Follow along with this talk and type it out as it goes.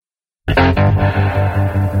You're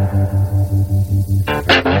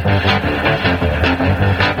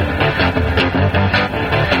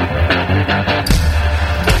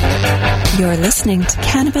listening to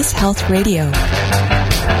Cannabis Health Radio.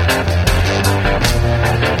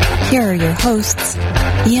 Here are your hosts,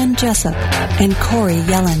 Ian Jessup and Corey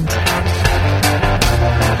Yelland.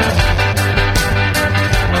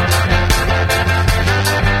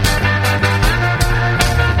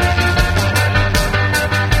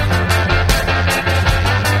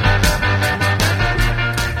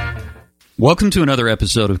 Welcome to another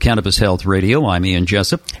episode of Cannabis Health Radio. I'm Ian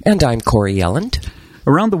Jessup. And I'm Corey Yelland.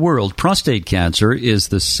 Around the world, prostate cancer is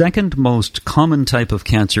the second most common type of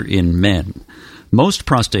cancer in men. Most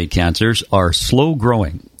prostate cancers are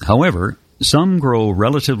slow-growing. However, some grow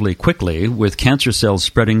relatively quickly, with cancer cells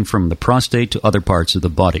spreading from the prostate to other parts of the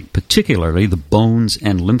body, particularly the bones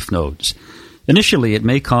and lymph nodes. Initially, it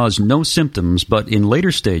may cause no symptoms, but in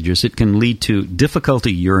later stages, it can lead to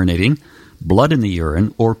difficulty urinating, blood in the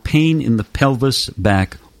urine, or pain in the pelvis,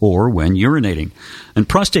 back, or when urinating. And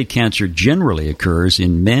prostate cancer generally occurs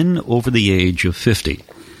in men over the age of 50.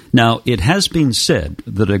 Now, it has been said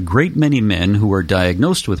that a great many men who are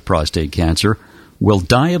diagnosed with prostate cancer will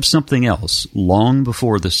die of something else long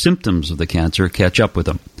before the symptoms of the cancer catch up with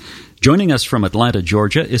them. Joining us from Atlanta,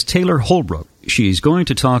 Georgia, is Taylor Holbrook. She's going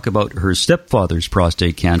to talk about her stepfather's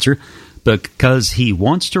prostate cancer because he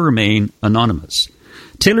wants to remain anonymous.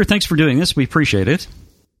 Taylor, thanks for doing this. We appreciate it.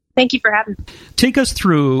 Thank you for having me. Take us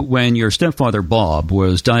through when your stepfather, Bob,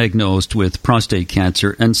 was diagnosed with prostate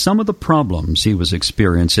cancer and some of the problems he was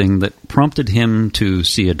experiencing that prompted him to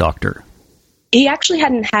see a doctor. He actually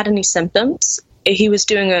hadn't had any symptoms. He was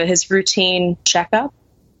doing his routine checkup,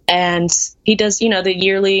 and he does, the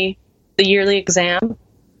yearly exam.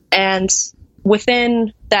 And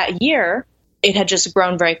within that year, it had just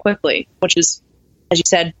grown very quickly, which is, as you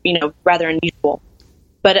said, rather unusual.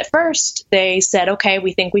 But at first, they said, okay,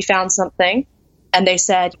 we think we found something. And they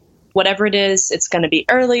said, whatever it is, it's going to be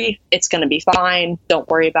early. It's going to be fine. Don't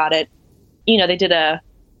worry about it. They did I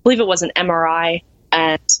believe it was an MRI,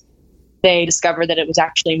 and they discovered that it was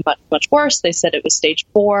actually much, much worse. They said it was stage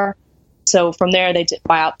 4. So from there, they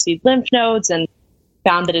biopsied lymph nodes and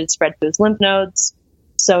found that it had spread to his lymph nodes.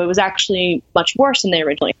 So it was actually much worse than they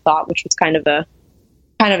originally thought, which was kind of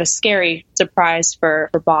a scary surprise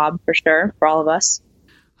for Bob, for sure, for all of us.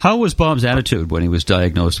 How was Bob's attitude when he was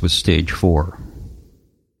diagnosed with stage 4?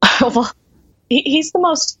 Well, he's the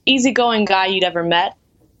most easygoing guy you'd ever met.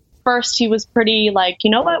 First, he was pretty like, you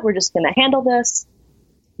know what, we're just going to handle this.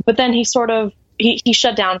 But then he he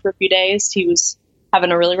shut down for a few days. He was having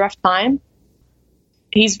a really rough time.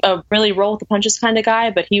 He's a really roll with the punches kind of guy,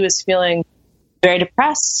 but he was feeling very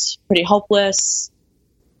depressed, pretty hopeless.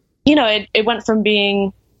 It went from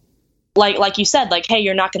being like you said, like, hey,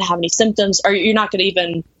 you're not going to have any symptoms, or you're not going to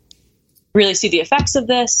even really see the effects of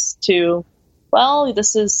this, to, well,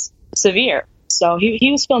 this is severe. So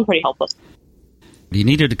he was feeling pretty hopeless. He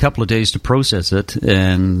needed a couple of days to process it,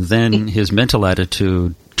 and then his mental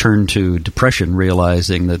attitude turned to depression,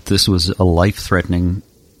 realizing that this was a life-threatening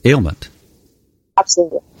ailment.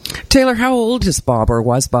 Absolutely. Taylor, how old is Bob, or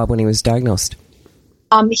was Bob, when he was diagnosed?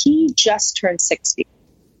 He just turned 60.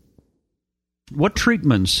 What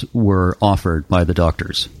treatments were offered by the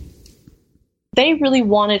doctors? They really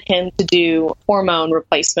wanted him to do hormone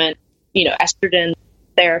replacement, estrogen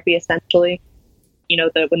therapy, essentially.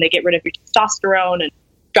 When they get rid of your testosterone and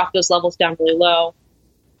drop those levels down really low.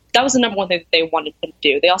 That was the number one thing that they wanted him to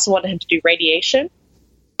do. They also wanted him to do radiation,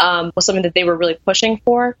 was something that they were really pushing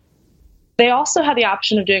for. They also had the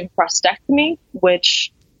option of doing prostatectomy,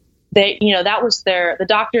 which that was the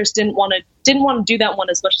doctors didn't want to do that one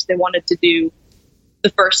as much as they wanted to do the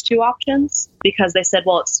first two options, because they said,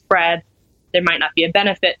 well, it's spread. There might not be a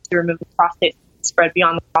benefit to remove the prostate spread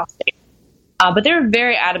beyond the prostate. But they were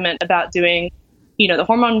very adamant about doing, the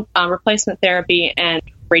hormone replacement therapy and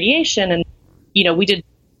radiation. And, we did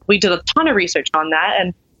a ton of research on that.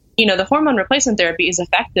 And, the hormone replacement therapy is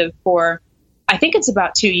effective for, I think it's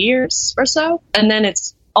about 2 years or so. And then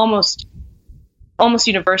it's almost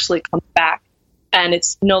universally comes back, and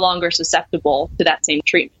it's no longer susceptible to that same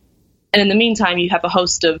treatment. And in the meantime, you have a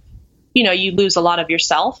host of, you lose a lot of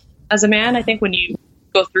yourself as a man, I think, when you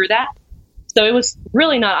go through that. So it was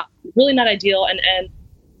really not ideal. And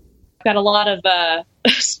I've got a lot of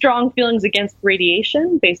strong feelings against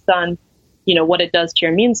radiation based on, what it does to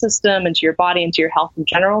your immune system and to your body and to your health in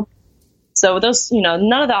general. So those,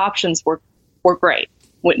 none of the options were great.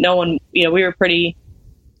 With no one, we were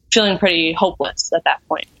feeling pretty hopeless at that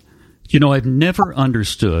point. I've never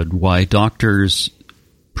understood why doctors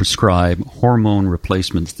prescribe hormone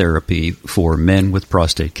replacement therapy for men with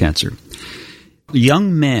prostate cancer.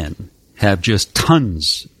 Young men have just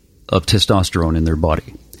tons of testosterone in their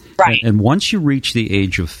body. Right. And once you reach the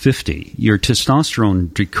age of 50, your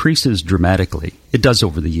testosterone decreases dramatically. It does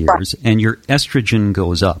over the years, right. And your estrogen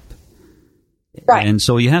goes up. Right. And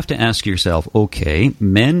so you have to ask yourself, okay,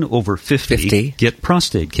 men over 50 get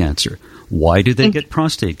prostate cancer. Why do they get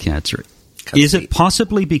prostate cancer? Is it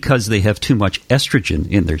possibly because they have too much estrogen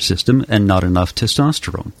in their system and not enough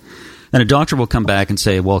testosterone? And a doctor will come back and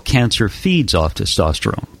say, well, cancer feeds off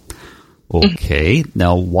testosterone. Okay,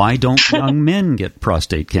 now why don't young men get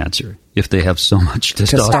prostate cancer if they have so much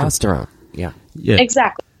testosterone? Yeah.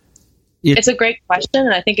 Exactly. It's a great question,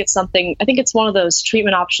 and I think it's one of those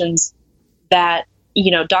treatment options that,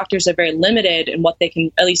 doctors are very limited in what they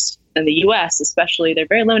can, at least in the U.S. especially, they're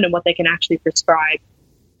very limited in what they can actually prescribe.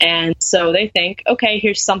 And so they think, okay,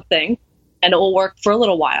 here's something, and it will work for a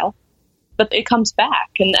little while, but it comes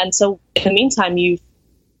back. And so in the meantime,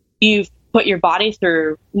 you've put your body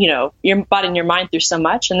through, your body and your mind through so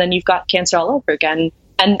much, and then you've got cancer all over again.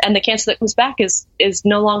 And the cancer that comes back is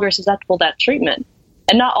no longer susceptible to that treatment.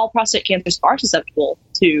 And not all prostate cancers are susceptible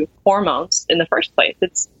to hormones in the first place.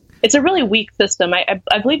 It's a really weak system. I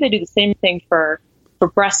believe they do the same thing for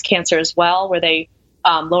breast cancer as well, where they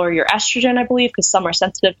lower your estrogen, I believe, because some are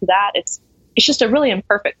sensitive to that. It's just a really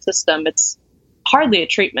imperfect system. It's hardly a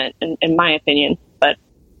treatment, in my opinion. But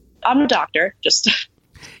I'm a doctor, just...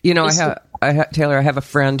 Taylor, I have a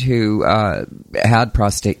friend who had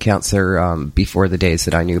prostate cancer before the days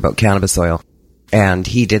that I knew about cannabis oil, and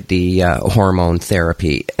he did the hormone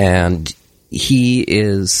therapy, and he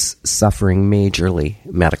is suffering majorly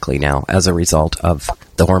medically now as a result of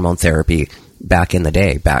the hormone therapy back in the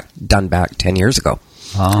day, done back 10 years ago.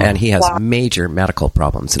 Oh. And he has major medical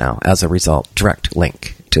problems now as a result, direct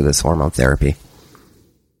link to this hormone therapy.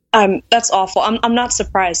 That's awful. I'm not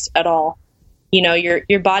surprised at all.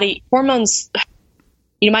 Your body hormones,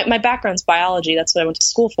 my background's biology. That's what I went to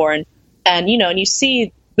school for. And you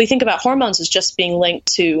see, we think about hormones as just being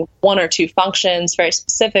linked to one or two functions, very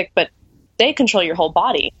specific, but they control your whole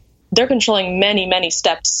body. They're controlling many, many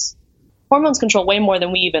steps. Hormones control way more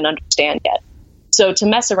than we even understand yet. So to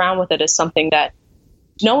mess around with it is something that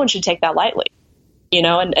no one should take that lightly,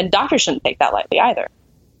 and doctors shouldn't take that lightly either.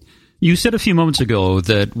 You said a few moments ago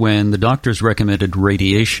that when the doctors recommended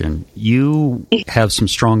radiation, you have some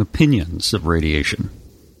strong opinions of radiation.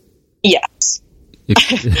 Yes.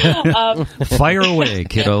 Fire away,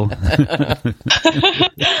 kiddo.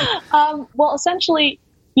 Well, essentially,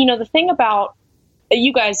 the thing about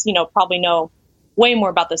you guys, probably know way more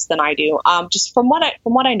about this than I do. Just from what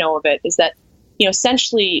I know of it is that,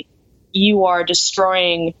 essentially you are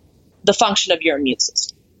destroying the function of your immune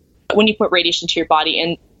system when you put radiation to your body.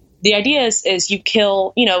 And the idea is you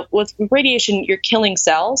kill, with radiation, you're killing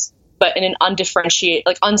cells, but in an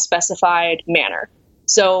undifferentiated, unspecified manner.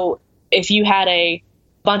 So if you had a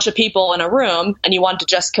bunch of people in a room and you wanted to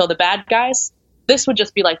just kill the bad guys, this would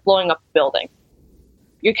just be like blowing up a building.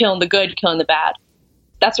 You're killing the good, killing the bad.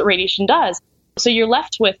 That's what radiation does. So you're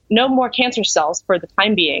left with no more cancer cells for the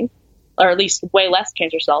time being, or at least way less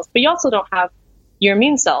cancer cells, but you also don't have your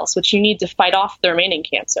immune cells, which you need to fight off the remaining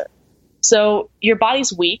cancer. So your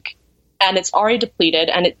body's weak and it's already depleted,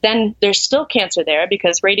 and then there's still cancer there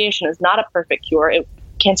because radiation is not a perfect cure.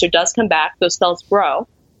 Cancer does come back, those cells grow,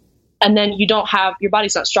 and then your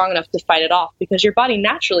body's not strong enough to fight it off because your body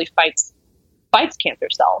naturally fights cancer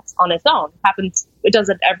cells on its own. It does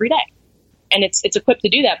it every day. And it's equipped to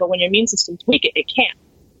do that, but when your immune system's weak, it can't.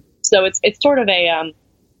 So it's sort of a,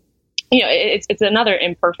 it's another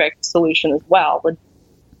imperfect solution as well. But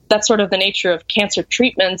that's sort of the nature of cancer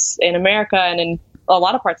treatments in America and in a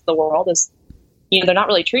lot of parts of the world is, they're not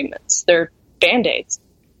really treatments. They're Band-Aids.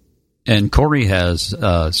 And Corey has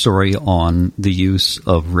a story on the use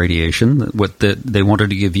of radiation, they wanted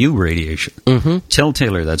to give you radiation. Mm-hmm. Tell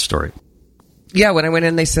Taylor that story. Yeah, when I went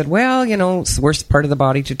in, they said, well, it's the worst part of the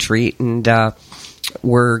body to treat, and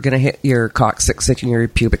we're going to hit your coccyx and your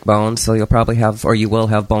pubic bone, so you will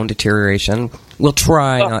have bone deterioration. We'll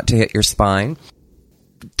try not to hit your spine.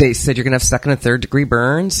 They said you're going to have second and third degree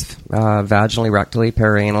burns, vaginally, rectally,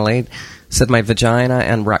 perianally. Said my vagina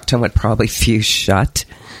and rectum would probably fuse shut.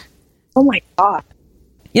 Oh, my God.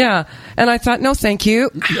 Yeah, and I thought, no, thank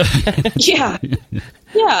you. Yeah.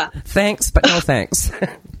 Thanks, but no thanks.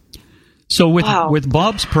 So with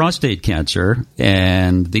Bob's prostate cancer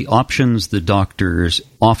and the options the doctors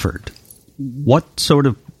offered, what sort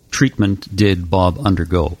of treatment did Bob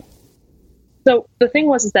undergo? So the thing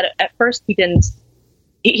was that at first he didn't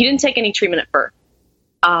take any treatment at birth.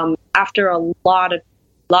 After a lot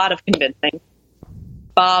of convincing,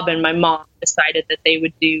 Bob and my mom decided that they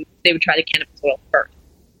would try the cannabis oil first.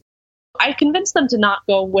 I convinced them to not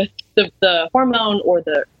go with the hormone or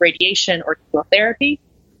the radiation or chemotherapy.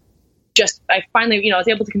 I finally, I was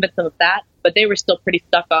able to convince them of that, but they were still pretty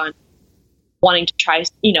stuck on wanting to try,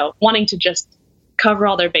 wanting to just cover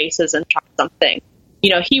all their bases and try something.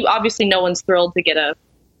 Obviously no one's thrilled to get a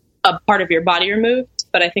part of your body removed,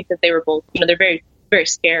 but I think that they were both, they're very, very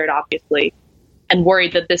scared, obviously, and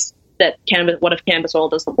worried what if cannabis oil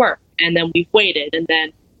doesn't work? And then we've waited, and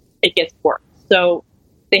then it gets worse. So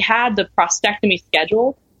they had the prostatectomy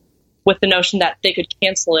scheduled with the notion that they could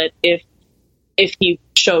cancel it if he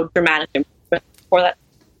showed dramatic improvement before that.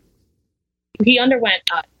 He underwent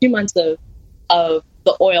 2 months of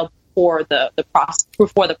the oil before the process.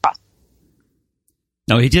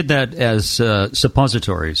 No, he did that as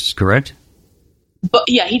suppositories, correct? But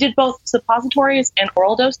yeah, he did both suppositories and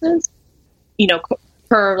oral doses.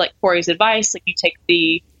 Per like Corey's advice, like you take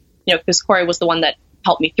because Corey was the one that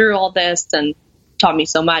helped me through all this and taught me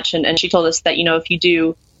so much. And she told us that, if you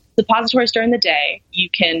do suppositories during the day, you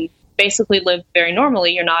can basically live very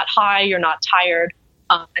normally. You're not high, you're not tired.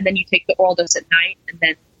 And then you take the oral dose at night, and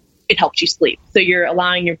then it helps you sleep. So you're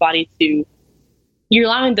allowing your body you're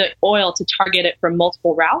allowing the oil to target it from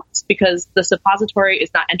multiple routes, because the suppository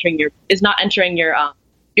is not entering your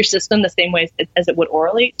system the same way as it would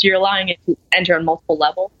orally. So you're allowing it to enter on multiple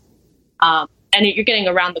levels. And you're getting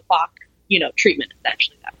around the clock, treatment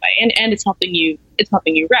essentially that way. And it's helping you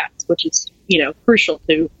rest, which is, crucial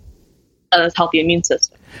to a healthy immune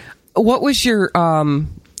system. What was your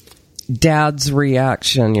stepdad's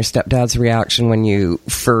reaction when you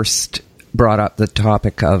first brought up the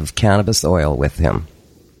topic of cannabis oil with him?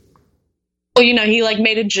 Well, he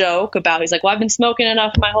made a joke about, he's like, well, I've been smoking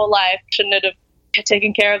enough my whole life. Shouldn't it have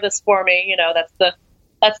taken care of this for me?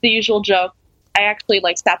 That's the usual joke. I actually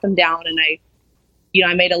sat them down, and I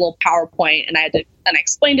made a little PowerPoint, and I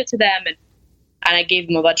explained it to them, and I gave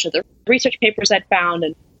them a bunch of the research papers I'd found,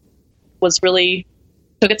 and was really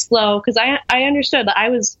took it slow, because I understood that I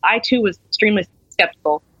too was extremely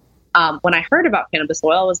skeptical. When I heard about cannabis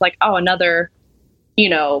oil, I was like, oh, another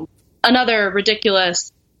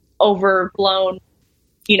ridiculous, overblown,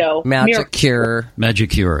 magic cure.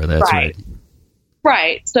 Magic cure, that's right.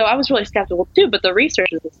 Right. So I was really skeptical too, but the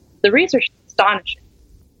research is astonishing.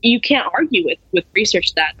 You can't argue with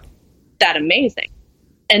research that amazing.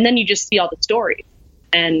 And then you just see all the stories.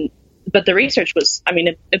 But the research was,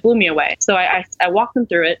 it blew me away. So I walked them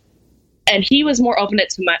through it, and he was more open to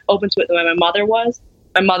it than my mother was.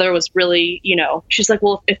 My mother was really, she's like,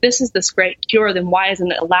 well, if this is this great cure, then why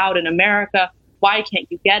isn't it allowed in America? Why can't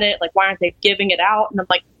you get it? Like, why aren't they giving it out? And I'm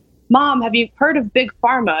like, Mom, have you heard of Big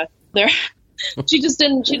Pharma? She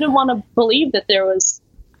didn't want to believe that there was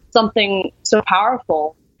something so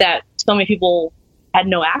powerful that so many people had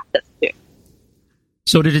no access to.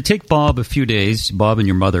 So did it take Bob and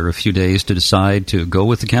your mother a few days to decide to go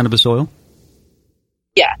with the cannabis oil?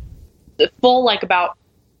 Yeah. The full, about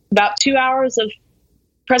 2 hours of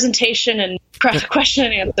presentation and question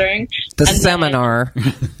and answering. The seminar.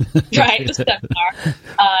 Right, the seminar.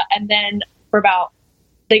 And then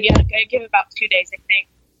they gave about 2 days, I think,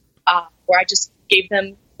 where I just gave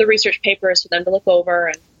them the research papers for them to look over,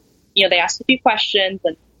 and they asked a few questions,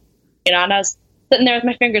 and I was sitting there with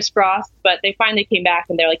my fingers crossed, but they finally came back,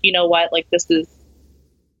 and they're like, you know what, this is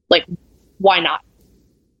why not?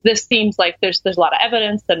 This seems like there's a lot of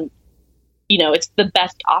evidence, and it's the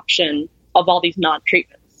best option of all these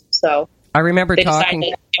non-treatments. So I remember talking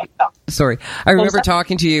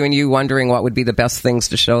to you, and you wondering what would be the best things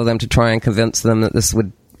to show them to try and convince them that this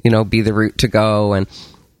would be the route to go, and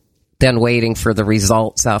then waiting for the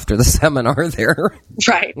results after the seminar there.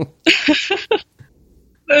 Right. It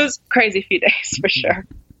was a crazy few days, for sure.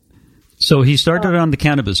 So he started on the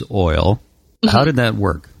cannabis oil. How did that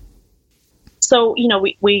work? So,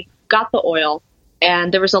 we got the oil,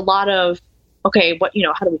 and there was a lot of, okay,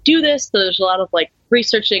 how do we do this? So there's a lot of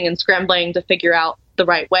researching and scrambling to figure out the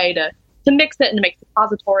right way to mix it and to make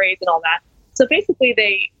suppositories and all that. So basically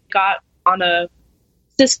they got on a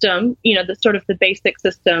system, the sort of the basic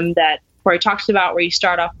system that Corey talks about, where you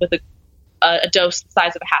start off with a dose the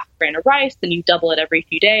size of a half grain of rice, and you double it every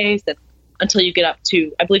few days, and until you get up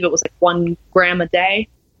to, I believe it was 1 gram a day.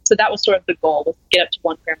 So that was sort of the goal, was to get up to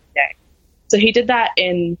 1 gram a day. So he did that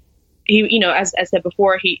as I said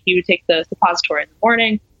before, he would take the suppository in the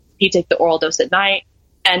morning, he'd take the oral dose at night,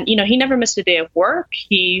 and, he never missed a day of work.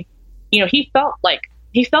 He felt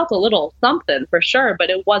a little something for sure, but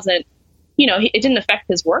it wasn't, it didn't affect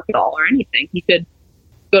his work at all or anything. He could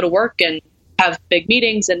go to work and have big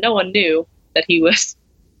meetings, and no one knew that he was,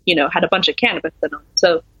 had a bunch of cannabis in him.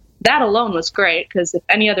 So that alone was great, because if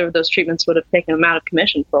any other of those treatments would have taken him out of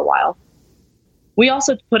commission for a while. We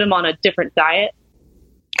also put him on a different diet,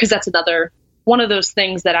 because that's another one of those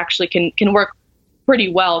things that actually can work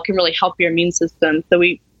pretty well, can really help your immune system. So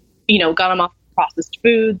we, got him off processed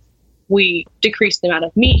foods. We decreased the amount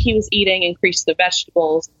of meat he was eating, increased the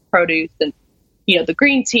vegetables, produce, and, the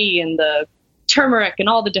green tea and the turmeric and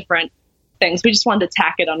all the different things. We just wanted to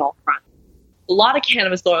tack it on all fronts. A lot of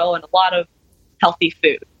cannabis oil and a lot of healthy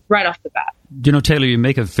food right off the bat. Taylor, you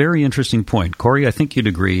make a very interesting point. Corey, I think you'd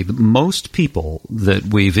agree that most people that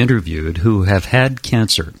we've interviewed who have had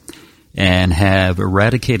cancer and have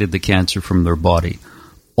eradicated the cancer from their body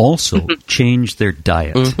also change their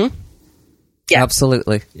diet. Mm-hmm. Yeah.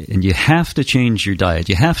 Absolutely. And you have to change your diet.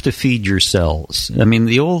 You have to feed your cells. I mean,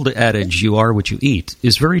 the old adage, you are what you eat,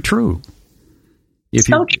 is very true.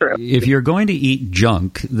 So true. If you're going to eat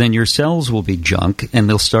junk, then your cells will be junk and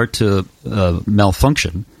they'll start to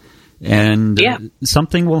malfunction. And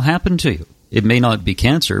something will happen to you. It may not be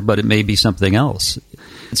cancer, but it may be something else.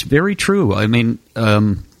 It's very true. I mean,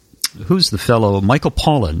 who's the fellow? Michael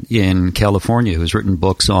Pollan in California, who's written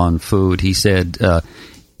books on food. He said,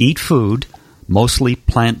 eat food, mostly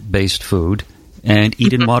plant-based food, and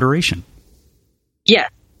eat in moderation. Yeah.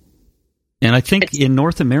 And I think in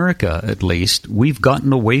North America, at least, we've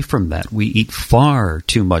gotten away from that. We eat far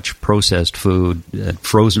too much processed food,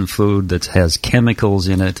 frozen food that has chemicals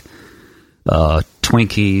in it,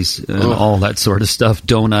 Twinkies, and all that sort of stuff,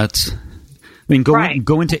 donuts. I mean,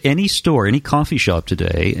 go into any store, any coffee shop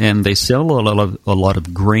today, and they sell a lot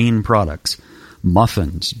of grain products.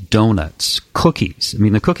 Muffins, donuts, cookies. I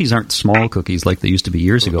mean, the cookies aren't small cookies like they used to be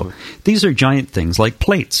years ago. These are giant things like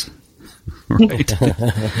plates. Right?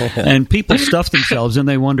 And people stuff themselves and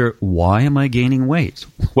they wonder, why am I gaining weight?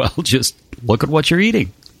 Well, just look at what you're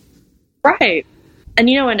eating. Right. And,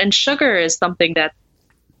 and sugar is something that,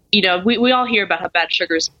 we all hear about how bad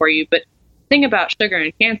sugar is for you, but the thing about sugar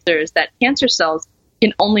and cancer is that cancer cells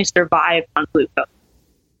can only survive on glucose.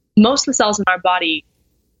 Most of the cells in our body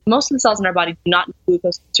do not need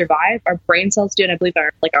glucose to survive. Our brain cells do, and I believe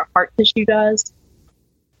our heart tissue does.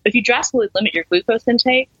 If you drastically limit your glucose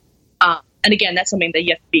intake, and again, that's something that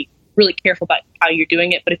you have to be really careful about how you're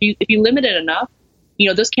doing it. But if you limit it enough,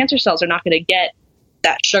 those cancer cells are not going to get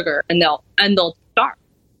that sugar, and they'll starve.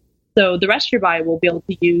 So the rest of your body will be able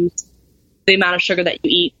to use the amount of sugar that you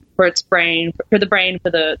eat for its brain, for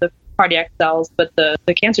the cardiac cells, but the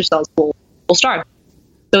cancer cells will starve.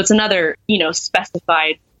 So it's another,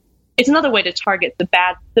 specified. It's another way to target the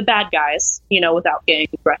bad guys, without getting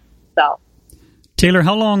the rest of the cell. Taylor,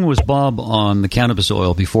 how long was Bob on the cannabis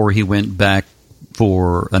oil before he went back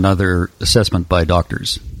for another assessment by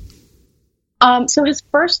doctors? So his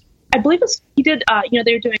first, I believe he did,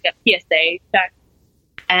 they were doing a PSA check.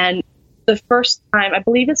 And the first time, I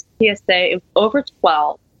believe his PSA, it was over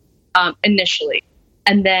 12 initially.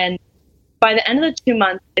 And then by the end of the 2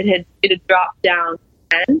 months, it had dropped down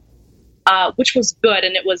to 10, which was good.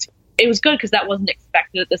 And it was good because that wasn't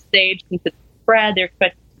expected at this stage. Since it's spread, they're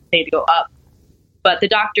expecting it to go up. But the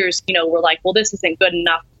doctors, were like, well, this isn't good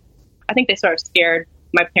enough. I think they sort of scared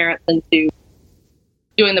my parents into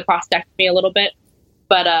doing the prostatectomy a little bit,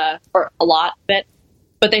 or a lot of it.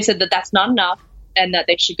 But they said that that's not enough and that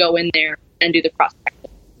they should go in there and do the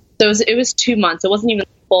prostatectomy. So it was 2 months. It wasn't even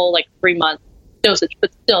full 3 months dosage,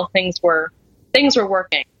 but still things were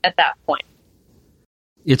working at that point.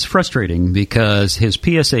 It's frustrating because his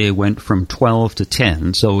PSA went from 12 to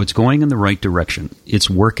 10, so it's going in the right direction. It's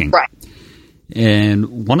working. Right.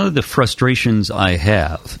 And one of the frustrations I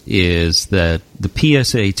have is that the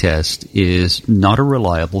PSA test is not a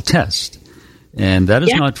reliable test. And that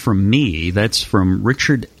is not from me. That's from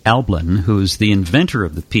Richard Alblin, who's the inventor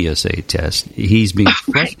of the PSA test. He's been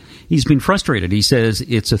frustrated. He says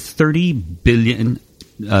it's a $30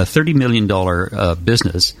 million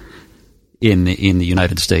business in the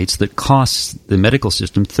United States that costs the medical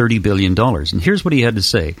system $30 billion. And here's what he had to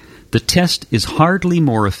say. The test is hardly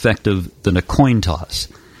more effective than a coin toss.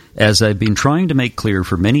 As I've been trying to make clear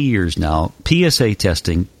for many years now, PSA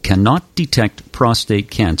testing cannot detect prostate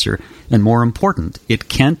cancer, and more important, it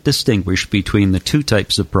can't distinguish between the two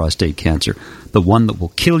types of prostate cancer, the one that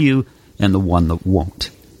will kill you and the one that won't.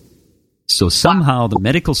 So somehow the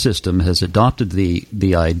medical system has adopted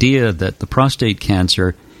the idea that the prostate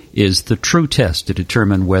cancer is the true test to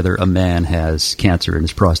determine whether a man has cancer in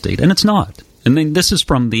his prostate, and it's not. And then this is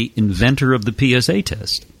from the inventor of the PSA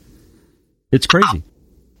test. It's crazy.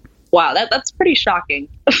 Wow, that's pretty shocking.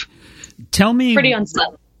 Tell me, pretty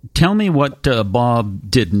unsettling. Tell me what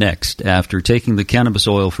Bob did next after taking the cannabis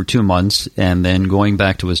oil for 2 months and then going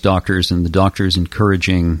back to his doctors and the doctors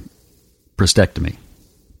encouraging prostatectomy.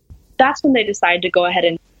 that's when they decided to go ahead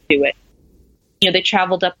and do it. They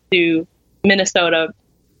traveled up to Minnesota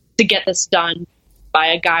to get this done by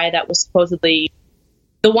a guy that was supposedly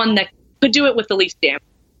the one that could do it with the least damage,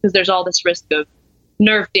 because there's all this risk of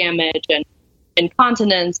nerve damage and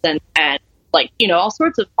incontinence and like, all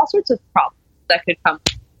sorts of problems that could come,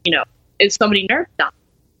 if somebody nerves them.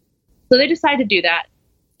 So they decided to do that.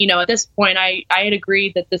 At this point, I had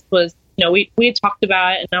agreed that this was, we had talked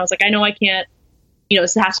about it, and I was like, I know I can't,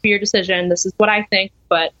 this has to be your decision. This is what I think,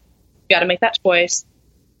 but you got to make that choice.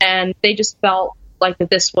 And they just felt like that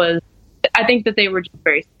this was, I think that they were just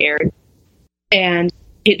very scared. And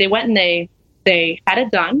they went and they had it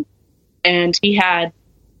done. And he had,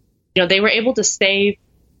 they were able to save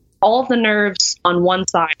all of the nerves on one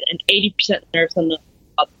side and 80% of the nerves on the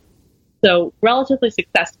other. So relatively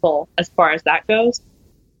successful as far as that goes.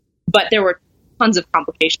 But there were tons of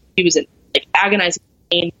complications. He was in agonizing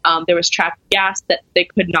pain. There was trapped gas that they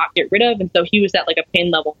could not get rid of. And so he was at a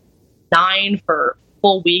pain level 9 for a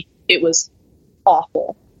full week. It was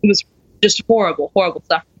awful. It was just horrible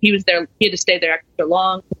stuff. He was there. He had to stay there extra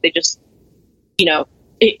long. They just,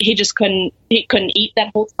 he just couldn't eat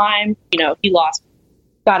that whole time. He lost,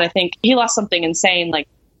 I think he lost something insane.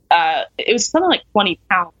 It was something like 20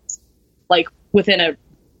 pounds, within a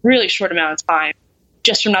really short amount of time,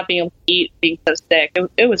 just from not being able to eat, being so sick.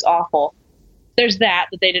 It was awful. There's that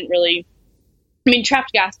they didn't really,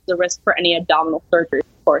 trapped gas is a risk for any abdominal surgery,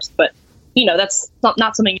 of course, but that's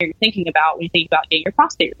not something you're thinking about when you think about getting your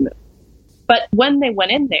prostate removed. But when they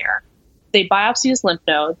went in there, they biopsied his lymph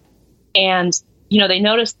nodes, and, they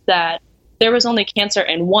noticed that there was only cancer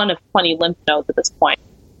in one of 20 lymph nodes at this point.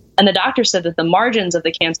 And the doctor said that the margins of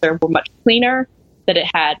the cancer were much cleaner, that it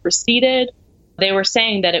had receded. They were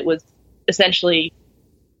saying that it was essentially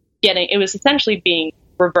being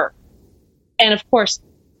reversed. And of course,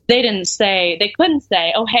 they couldn't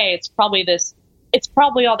say, oh, hey, it's probably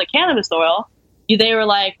all the cannabis oil. They were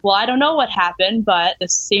like, well, I don't know what happened, but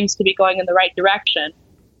this seems to be going in the right direction.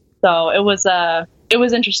 So it was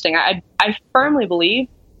interesting. I firmly believe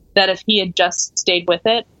that if he had just stayed with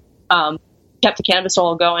it, kept the cannabis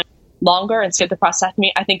oil going longer and skipped the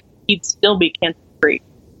prostatectomy, I think he'd still be cancer-free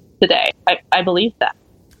today. I believe that.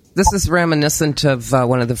 This is reminiscent of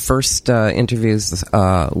one of the first interviews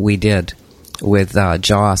we did with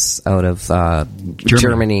Joss out of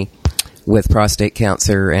Germany with prostate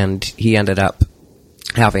cancer, and he ended up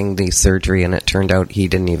having the surgery, and it turned out he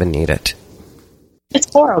didn't even need it. It's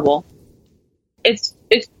horrible. It's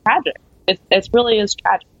tragic. It really is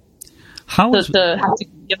tragic. To have to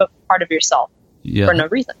give up part of yourself for no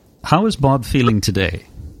reason. How is Bob feeling today?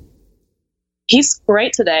 He's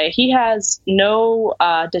great today. He has no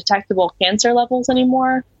detectable cancer levels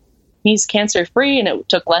anymore. He's cancer-free, and it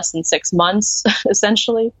took less than 6 months,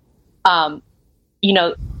 essentially.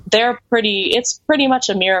 It's pretty much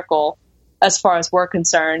a miracle as far as we're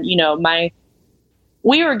concerned.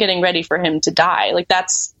 We were getting ready for him to die.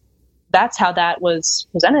 That's how that was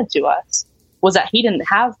presented to us, was that he didn't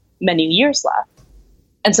have many years left.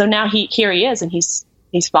 And so now here he is, and he's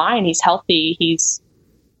fine. He's healthy. He's,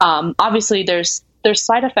 obviously there's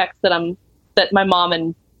side effects that my mom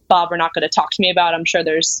and Bob are not going to talk to me about. I'm sure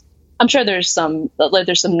there's some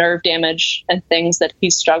nerve damage and things that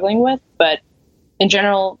he's struggling with, but in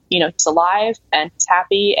general, he's alive and he's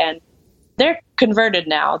happy, and they're converted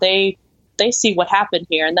now. They see what happened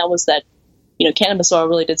here, and that was that, cannabis oil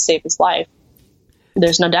really did save his life.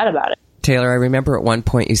 There's no doubt about it. Taylor, I remember at one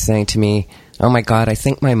point you saying to me, oh my God, I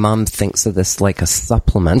think my mom thinks of this like a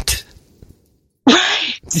supplement.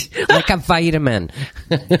 Right. Like a vitamin.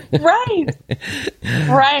 Right.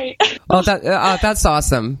 Oh, that's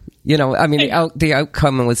awesome. The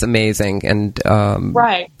outcome was amazing. And,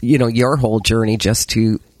 right. Your whole journey just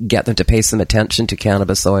to get them to pay some attention to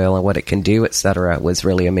cannabis oil and what it can do, etc., was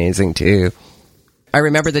really amazing too. I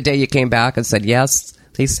remember the day you came back and said, yes.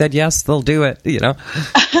 They said, yes, they'll do it, It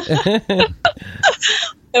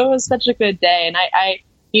was such a good day. And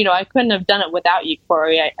I couldn't have done it without you,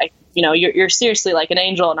 Corey. You're seriously like an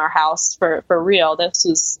angel in our house for real.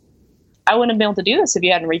 I wouldn't have been able to do this if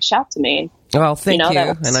you hadn't reached out to me. Well, thank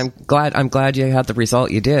you. And I'm glad you had the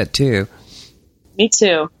result you did too. Me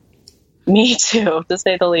too, to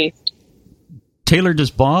say the least. Taylor,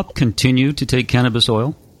 does Bob continue to take cannabis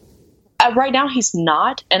oil? Right now he's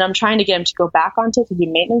not, and I'm trying to get him to go back onto it to do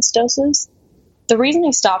maintenance doses. The reason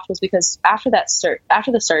he stopped was because after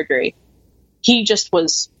the surgery, he just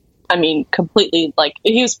was, completely,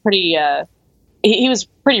 he was pretty, he was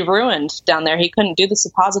pretty ruined down there. He couldn't do the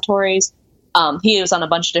suppositories. He was on a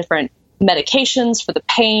bunch of different medications for the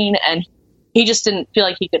pain, and he just didn't feel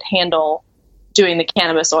like he could handle doing the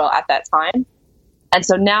cannabis oil at that time. And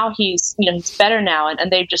so now he's better now.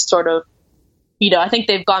 And they've just sort of, I think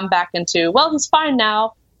they've gone back into, well, he's fine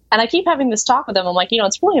now. And I keep having this talk with them. I'm like,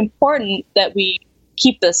 it's really important that we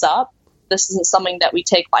keep this up. This isn't something that we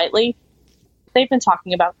take lightly. They've been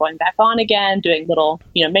talking about going back on again, doing little,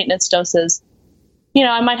 maintenance doses.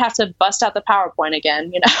 I might have to bust out the PowerPoint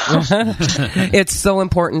again, It's so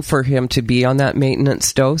important for him to be on that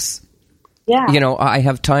maintenance dose. Yeah. I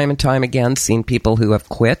have time and time again seen people who have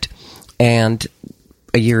quit, and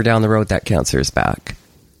a year down the road, that cancer is back.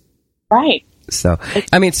 Right. So,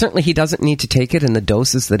 certainly he doesn't need to take it in the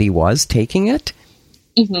doses that he was taking it.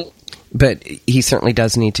 Mm-hmm. But he certainly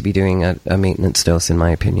does need to be doing a maintenance dose, in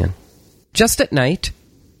my opinion. Just at night.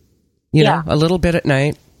 You know, a little bit at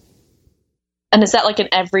night. And is that like an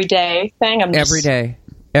everyday thing? Every day.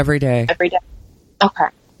 Every day. Okay.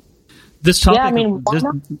 This topic,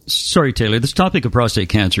 sorry, Taylor, this topic of prostate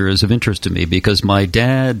cancer is of interest to me because my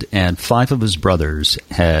dad and 5 of his brothers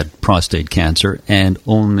had prostate cancer, and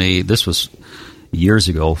this was years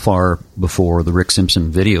ago, far before the Rick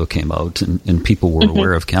Simpson video came out and people were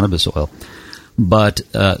aware of cannabis oil. But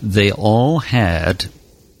they all had,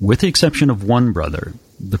 with the exception of one brother,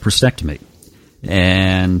 the prostatectomy.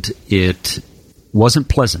 And it wasn't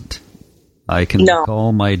pleasant. I can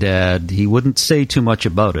recall my dad, he wouldn't say too much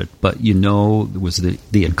about it, but there was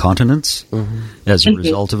the incontinence as a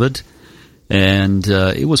result of it. And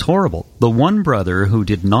it was horrible. The one brother who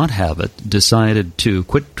did not have it decided to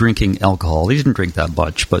quit drinking alcohol. He didn't drink that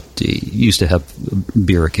much, but he used to have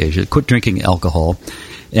beer occasionally. Quit drinking alcohol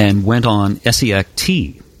and went on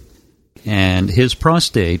Essiac-T. And his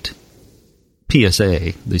prostate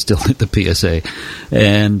PSA, they still hit the PSA,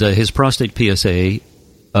 and his prostate PSA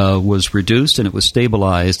was reduced and it was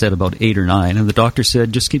stabilized at about 8 or 9. And the doctor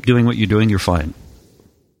said, just keep doing what you're doing, you're fine.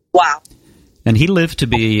 Wow. And he lived to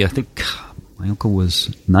be, I think, my uncle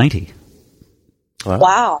was 90.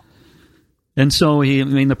 Wow. And so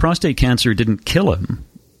the prostate cancer didn't kill him.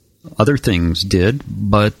 Other things did,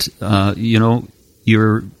 but,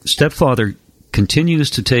 your stepfather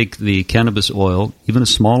continues to take the cannabis oil, even a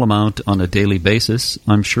small amount on a daily basis.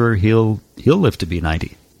 I'm sure he'll live to be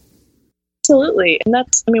 90. Absolutely. And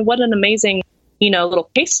that's, what an amazing, little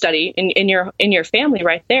case study in your family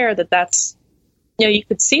right there, that's, you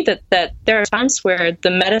could see that there are times where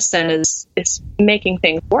the medicine is making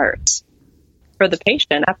things worse for the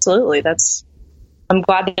patient. Absolutely. I'm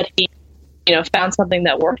glad that he, found something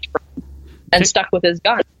that worked for him and stuck with his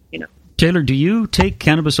gun, Taylor, do you take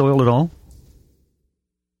cannabis oil at all?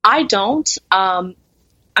 I don't. I'm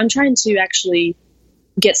trying to actually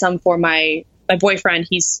get some for my boyfriend.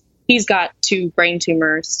 He's got 2 brain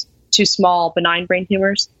tumors, 2 small benign brain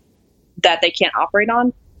tumors that they can't operate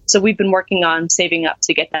on. So we've been working on saving up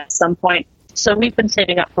to get that at some point. So we've been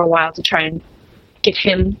saving up for a while to try and get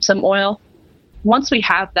him some oil. Once we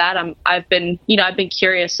have that, I've been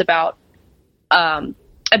curious about trying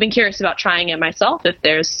it myself if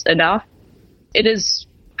there's enough. It is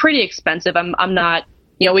pretty expensive. I'm not.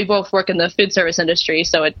 We both work in the food service industry,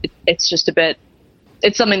 so it's just a bit.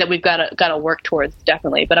 It's something that we've got to work towards,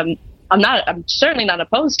 definitely. But I'm certainly not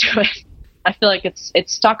opposed to it. I feel like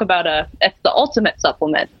it's talk about it's the ultimate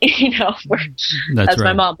supplement, as right.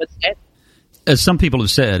 My mom would say. As some people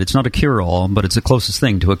have said, it's not a cure-all, but it's the closest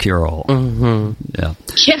thing to a cure-all. Mm-hmm. Yeah.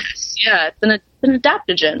 Yes, yeah. It's an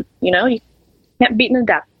adaptogen. You can't beat an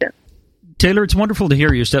adaptogen. Taylor, it's wonderful to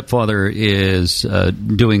hear your stepfather is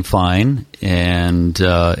doing fine and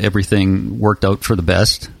everything worked out for the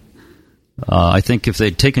best. I think if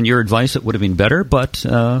they'd taken your advice, it would have been better, but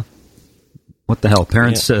what the hell?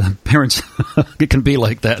 Parents it can be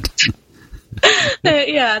like that.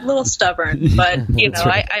 Yeah, a little stubborn, but,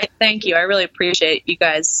 right. I thank you. I really appreciate you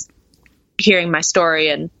guys hearing my story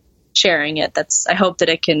and sharing it. I hope that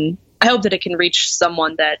it can reach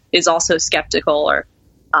someone that is also skeptical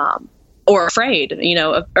or afraid,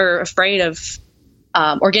 or afraid of,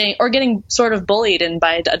 or getting sort of bullied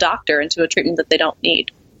by a doctor into a treatment that they don't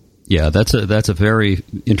need. Yeah, that's a very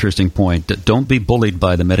interesting point. Don't be bullied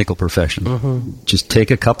by the medical profession. Mm-hmm. Just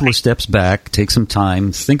take a couple of steps back, take some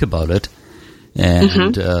time, think about it,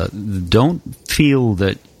 and don't feel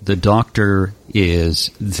that the doctor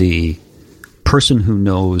is the person who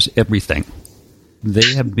knows everything.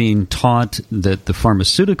 They have been taught that the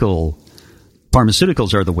pharmaceuticals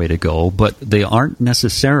are the way to go, but they aren't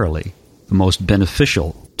necessarily the most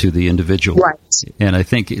beneficial to the individual. Right. And I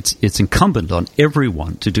think it's incumbent on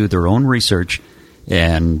everyone to do their own research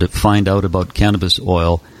and find out about cannabis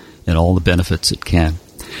oil and all the benefits it can.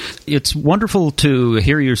 It's wonderful to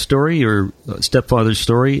hear your story, your stepfather's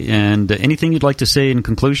story, and anything you'd like to say in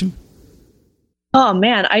conclusion? Oh,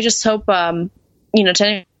 man, I just hope, to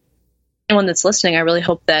anyone anyone that's listening, I really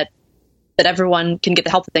hope that everyone can get the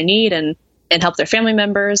help that they need and help their family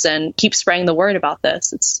members and keep spreading the word about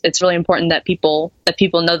this. It's really important that people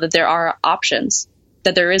know that there are options,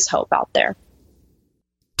 that there is hope out there.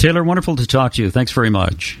 Taylor, wonderful to talk to you. Thanks very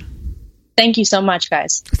much. Thank you so much,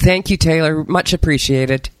 guys. Thank you, Taylor. Much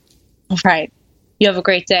appreciated. All right. You have a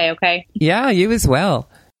great day, okay? Yeah, you as well.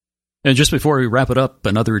 And just before we wrap it up,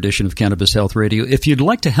 another edition of Cannabis Health Radio, if you'd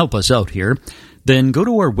like to help us out here, then go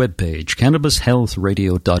to our webpage,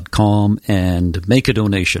 cannabishealthradio.com, and make a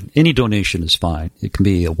donation. Any donation is fine. It can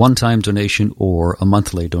be a one-time donation or a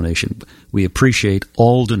monthly donation. We appreciate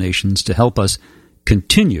all donations to help us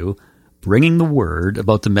continue bringing the word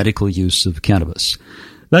about the medical use of cannabis.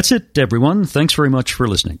 That's it, everyone. Thanks very much for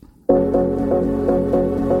listening.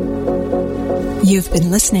 You've been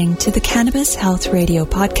listening to the Cannabis Health Radio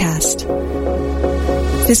podcast.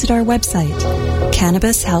 Visit our website,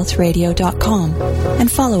 cannabishealthradio.com,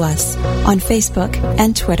 and follow us on Facebook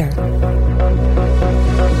and Twitter.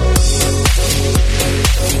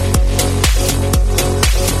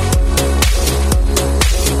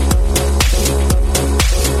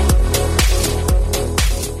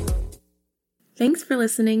 Thanks for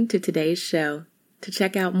listening to today's show. To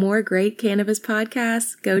check out more great cannabis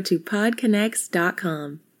podcasts, go to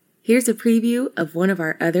podconnects.com. Here's a preview of one of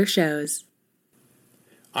our other shows.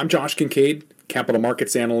 I'm Josh Kincaid, capital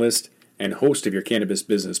markets analyst and host of your cannabis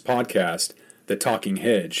business podcast, The Talking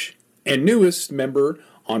Hedge, and newest member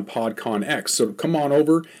on PodConX. So come on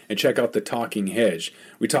over and check out The Talking Hedge.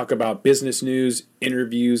 We talk about business news,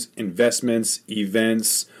 interviews, investments,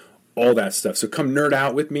 events, all that stuff. So come nerd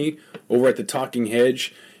out with me over at The Talking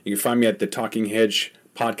Hedge. You can find me at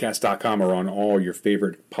thetalkinghedgepodcast.com or on all your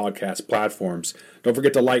favorite podcast platforms. Don't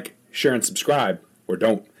forget to like, share, and subscribe, or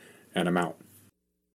don't. And I'm out.